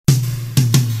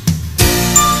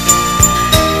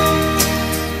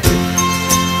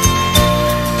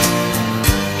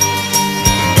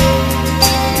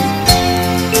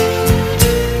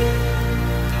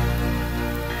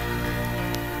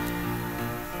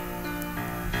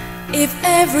If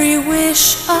every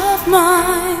wish of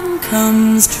mine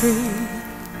comes true,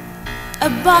 a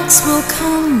box will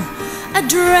come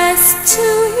addressed to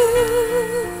you,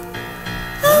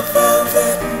 a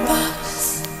velvet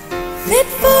box fit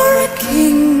for a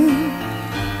king.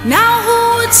 Now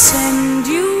who would send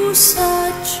you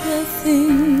such a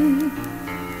thing?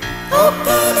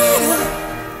 Open it up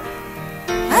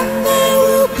and there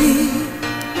will be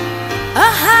a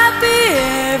happy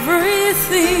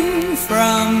everything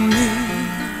from me.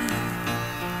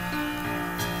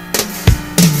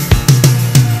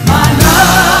 My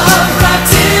love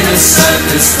wrapped in a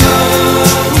circus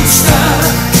coaster,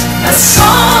 a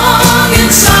song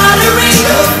inside a ring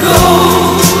of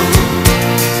gold,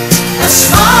 a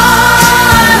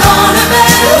smile on a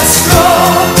bed of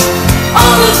straw.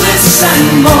 All of this and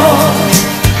more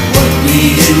would be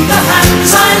in the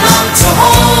hands I love to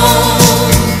hold.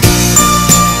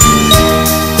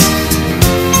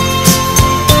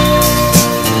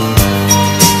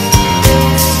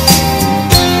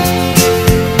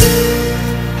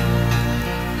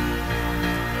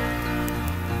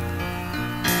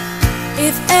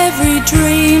 If every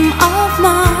dream of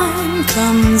mine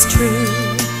comes true,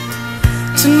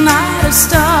 tonight a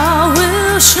star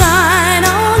will shine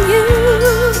on you.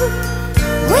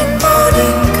 When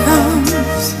morning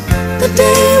comes, the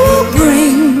day will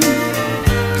bring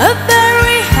a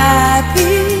very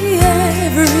happy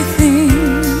everything.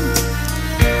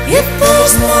 If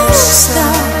there's no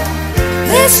star,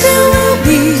 there still will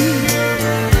be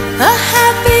a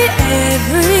happy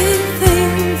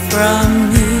everything from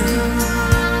you.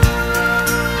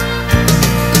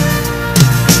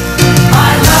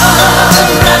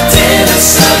 Wrapped in a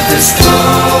circus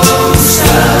cloth,